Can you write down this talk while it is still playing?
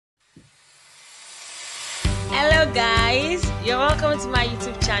Hello, guys. You're welcome to my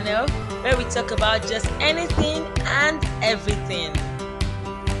YouTube channel where we talk about just anything and everything.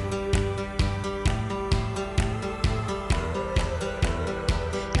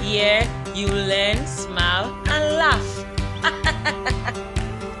 Here, you learn, smile, and laugh.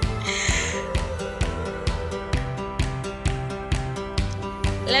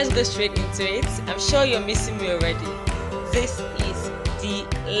 Let's go straight into it. I'm sure you're missing me already. This is the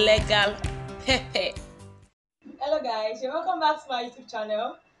Legal Pepe. Hello guys, you're welcome back to my YouTube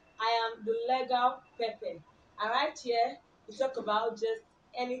channel. I am the Legal Pepe. And right here, we talk about just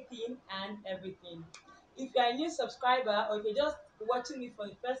anything and everything. If you're a new subscriber or if you're just watching me for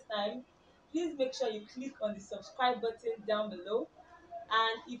the first time, please make sure you click on the subscribe button down below.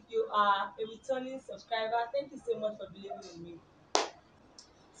 And if you are a returning subscriber, thank you so much for believing in me.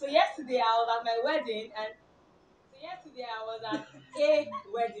 So yesterday I was at my wedding and I was at a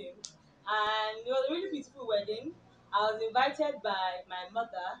wedding, and it was a really beautiful wedding. I was invited by my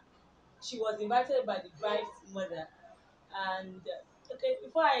mother. She was invited by the bride's mother. And okay,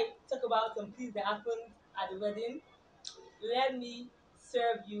 before I talk about some things that happened at the wedding, let me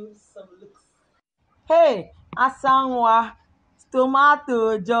serve you some looks. Hey, Asanwa,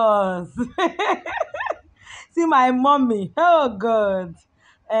 tomato juice. See my mommy. Oh God.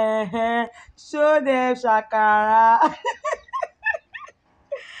 Show them shakara.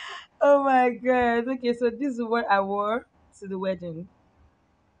 Oh my God. Okay, so this is what I wore to the wedding.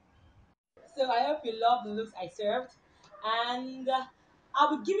 So I hope you love the looks I served. And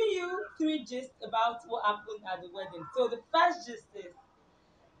I'll be giving you three gists about what happened at the wedding. So the first gist is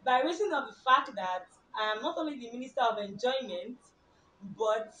by reason of the fact that I am not only the Minister of Enjoyment,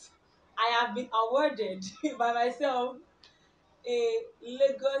 but I have been awarded by myself a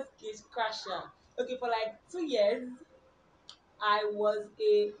Lagos Gate Crasher. Okay, for like 2 years, I was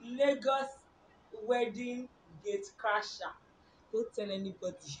a Lagos wedding gate crasher. Don't tell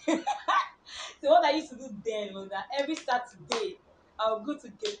anybody. So what I used to do then was that every Saturday I would go to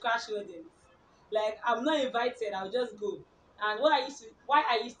gate crash weddings. Like I'm not invited, I'll just go. And why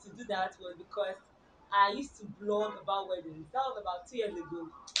I used to do that was because I used to blog about weddings. That was about 2 years ago.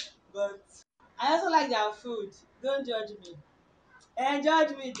 But I also like their food. Don't judge me. And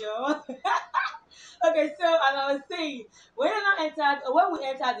judge me, Joe. Okay, so as I was saying, when we entered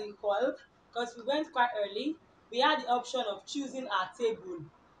the hall, because we went quite early, we had the option of choosing our table.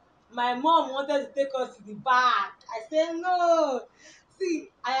 My mom wanted to take us to the back. I said no.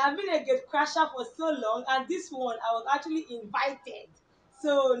 See, I have been a gate crasher for so long, and this one I was actually invited.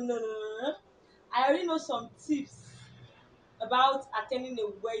 So no. I already know some tips about attending a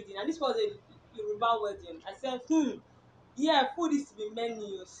wedding, and this was a Yoruba wedding. I said, yeah, food is to be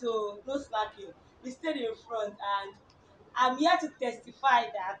menu, so no slacking. We stayed in front, and I'm here to testify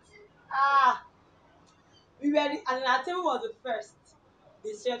that ah, and our table was the first.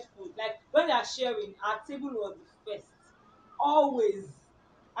 They shared food. Like when they are sharing, our table was the first, always.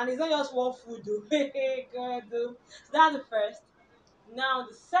 And it's not just one food, though. Hey, God, though. So that's the first. Now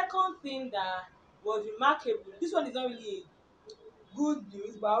the second thing that was remarkable. This one is not really good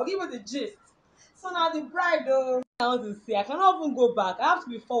news, but I'll give you the gist. So now the bride, though, I want to say, I cannot even go back. I have to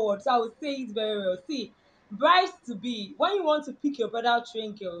be forward, so I will say it very well. See, brides to be, when you want to pick your bridal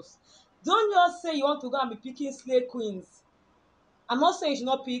train girls, don't just say you want to go and be picking slay queens. I'm not saying you should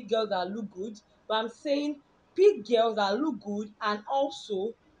not pick girls that look good, but I'm saying pick girls that look good and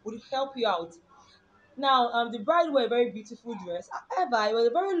also would help you out. Now, the bride wore a very beautiful dress. However, it was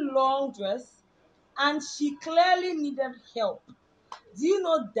a very long dress, and she clearly needed help. Do you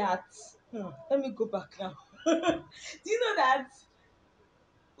know that? Let me go back now. Do you know that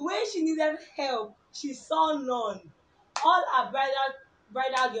when she needed help, she saw none? All her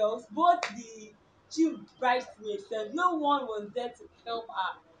bridal girls, both the chief bridesmaids, said no one was there to help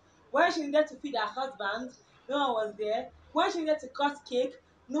her. When she needed to feed her husband, no one was there. When she needed to cut cake,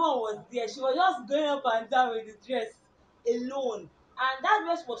 no one was there. She was just going up and down with the dress alone. And that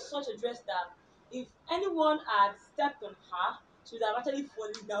dress was such a dress that if anyone had stepped on her, she would have actually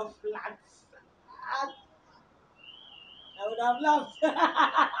fallen down flat. And I would have laughed.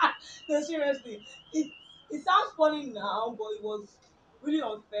 No, seriously. It sounds funny now, but it was really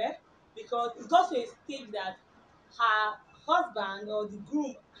unfair because it got to a stage that her husband or the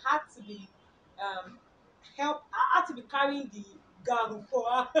groom had to be um had to be carrying the gown for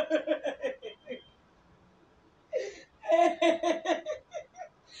her.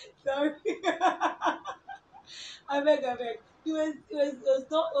 Sorry. I beg. It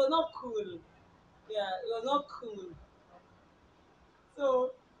was not cool. Yeah, it was not cool.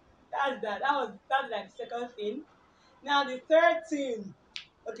 So that's like the second thing. Now the third thing,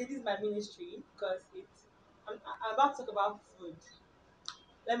 okay, this is my ministry because it's I'm about to talk about food.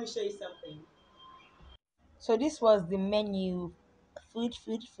 Let me show you something. So this was the menu. Food,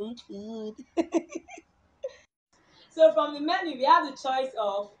 food, food, food. So from the menu, we have the choice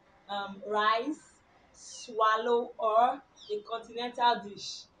of rice, swallow, or a continental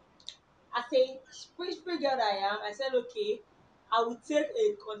dish. As a free girl that I am, I said, okay, I will take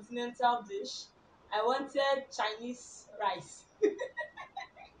a continental dish. I wanted Chinese rice.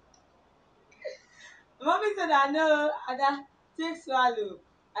 Mommy said, I know, Ada, take swallow.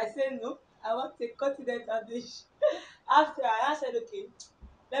 I said, no, I want a continental dish. After I said, okay,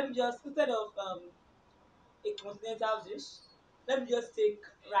 let me just, instead of a continental dish, let me just take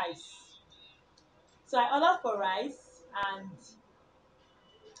rice. So I ordered for rice and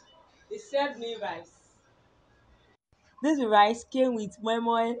they served me rice. This rice came with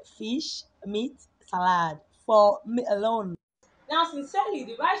moi fish, meat, salad for me alone. Now, sincerely,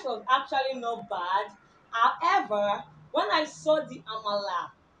 the rice was actually not bad. However, when I saw the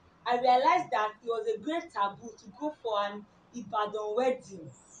amala, I realized that it was a great taboo to go for an Ibadan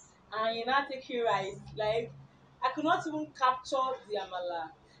wedding and you not take rice. Like, I could not even capture the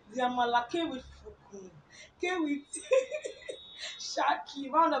amala. The amala came with fuku, came with shaki,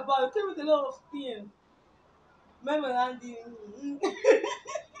 roundabout, came with a lot of things. Memorandum. Because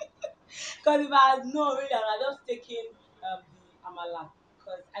if I had known really, I would have just taken the amala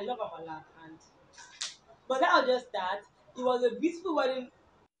because I love amala. And but that was just that. It was a beautiful wedding.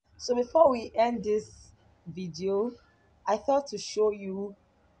 So before we end this video, I thought to show you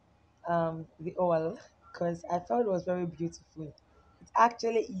the oil because I felt it was very beautiful. It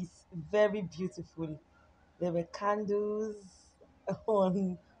actually is very beautiful. There were candles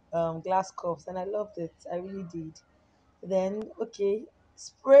on glass cups, and I loved it. I really did. Then, okay,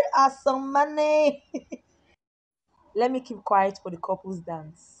 spray us some money. Let me keep quiet for the couples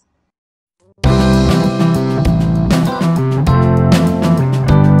dance.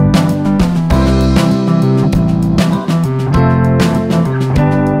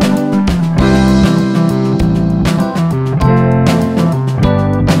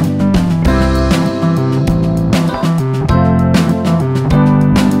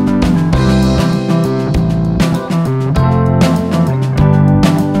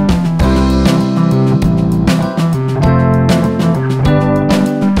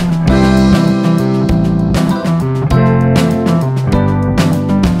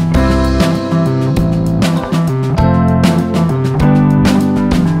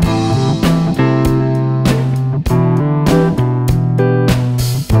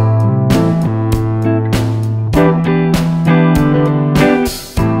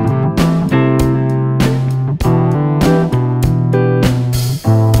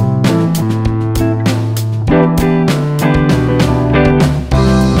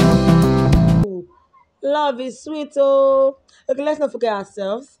 Love is sweet, oh. Okay, let's not forget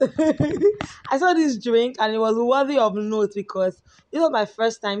ourselves. I saw this drink and it was worthy of note because it was my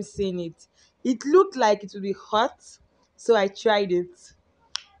first time seeing it. It looked like it would be hot, so I tried it.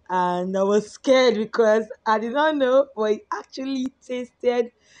 And I was scared because I did not know, but it actually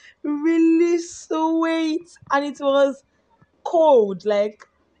tasted really sweet and it was cold, like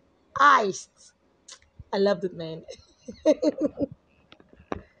iced. I loved it, man.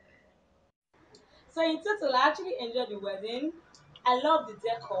 So in total, I actually enjoyed the wedding. I love the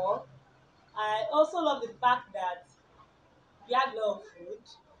decor. I also love the fact that we had a lot of food,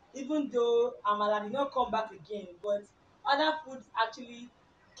 even though Amala did not come back again, but other foods actually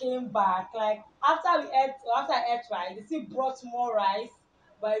came back. Like after we ate, or after I ate rice, they still brought more rice,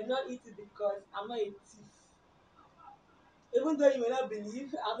 but I did not eat it because I'm not a thief. Even though you may not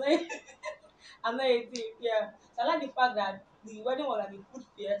believe, I'm not. I'm not a thief. Yeah. So I like the fact that the wedding was like a food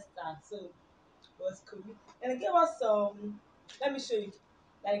fiesta, so it was cool. And they gave us some. Let me show you.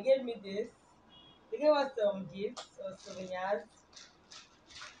 Like they gave me this. They gave us some gifts or souvenirs,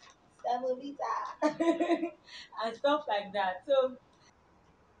 semovita, and stuff like that. So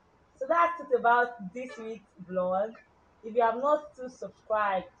that's it about this week's vlog. If you have not still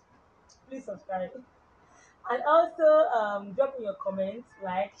subscribed, please subscribe. And also drop in your comments,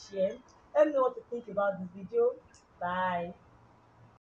 like, share. Let me know what you think about this video. Bye.